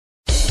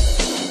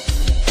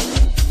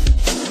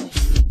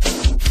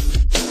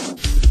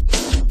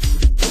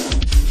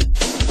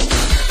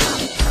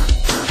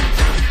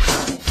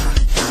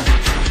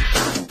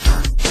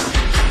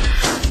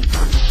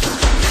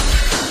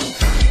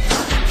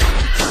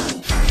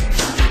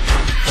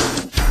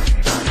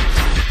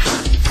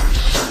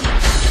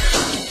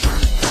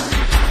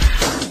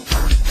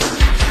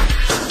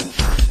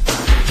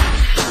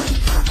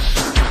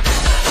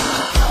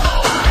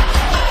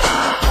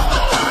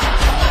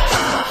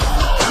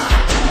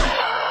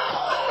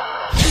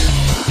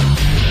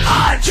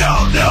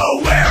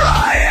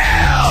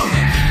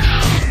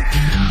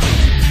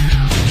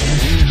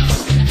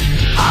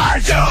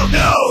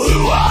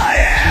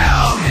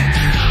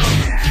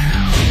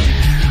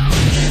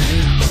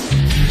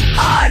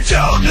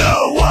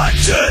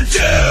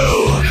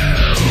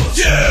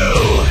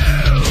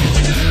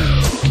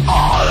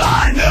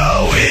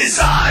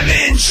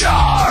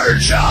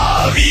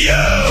charge of you.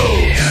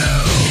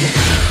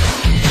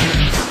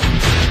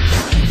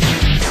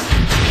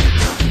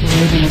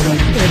 We're going to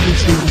make every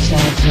single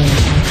solitary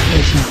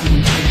patient.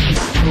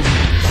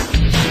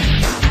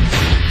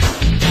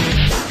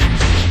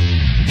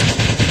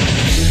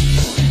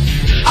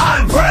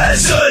 I'm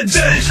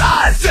president,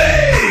 I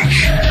think.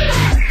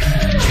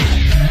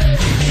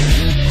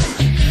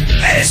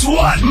 It's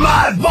what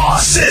my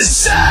bosses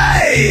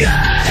say.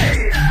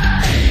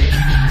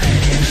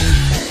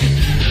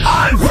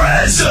 I'm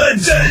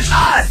president,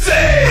 I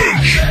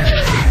think.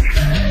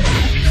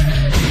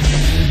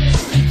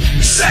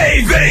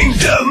 Saving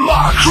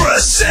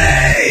democracy.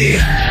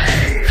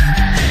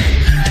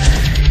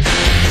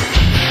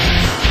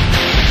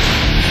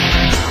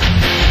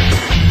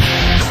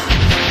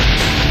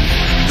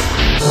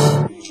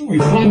 We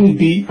finally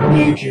beat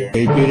Medicare.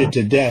 They beat it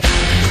to death.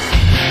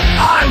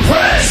 I'm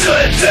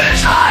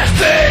president, I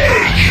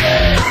think.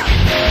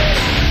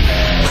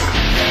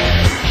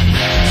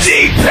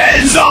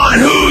 Depends on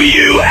who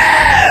you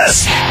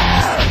ask.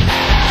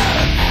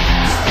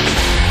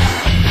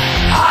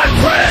 I'm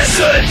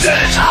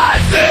president, I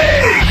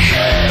think.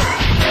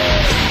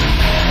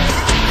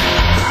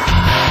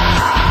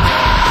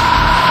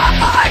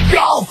 I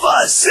golf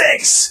a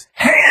 6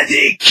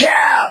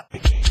 handicap.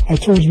 I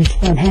told you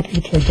before, I'm happy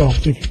to play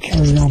golf if you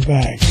carry your own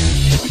bag.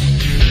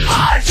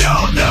 I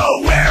don't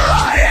know where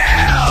I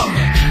am.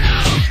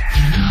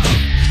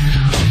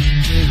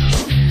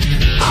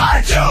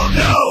 I don't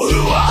know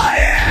who I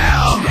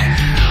am.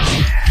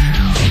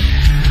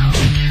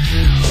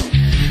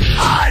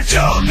 I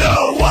don't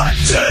know what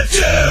to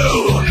do.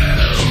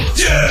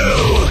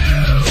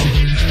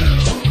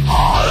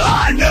 All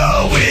I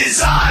know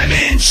is I'm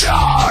in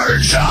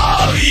charge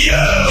of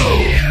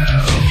you.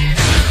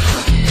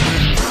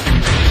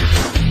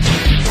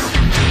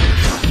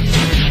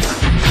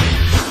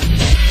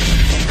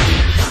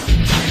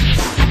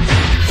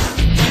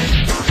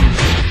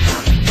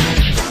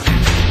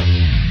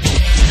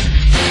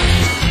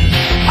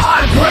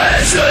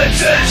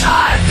 President,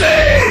 I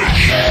think.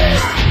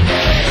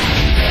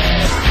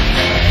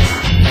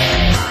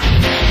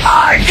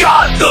 I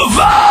got the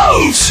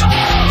vote.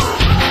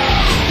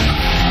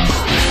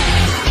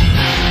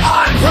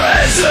 I'm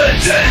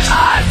president,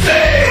 I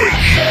think.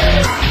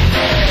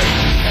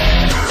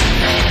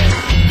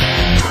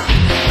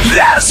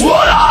 That's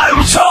what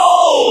I'm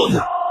told.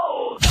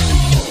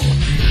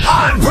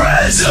 I'm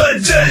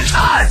president,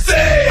 I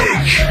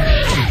think.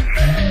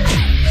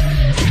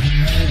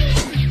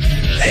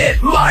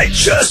 It might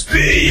just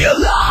be a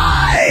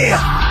lie.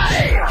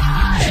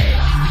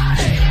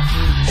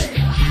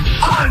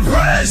 I'm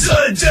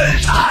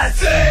president, I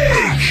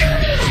think.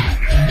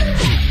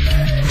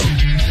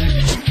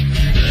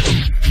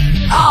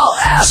 I'll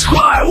ask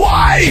my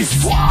wife.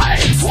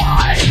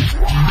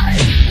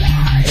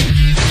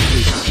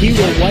 He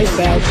will wipe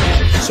out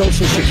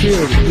Social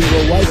Security. He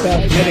will wipe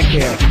out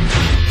Medicare.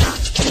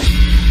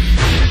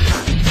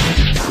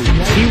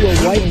 He will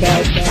wipe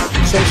out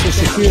Social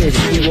Security.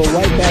 He will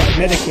wipe out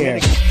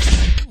Medicare.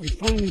 We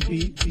finally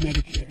beat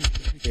Medicare.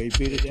 They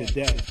beat it to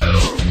death.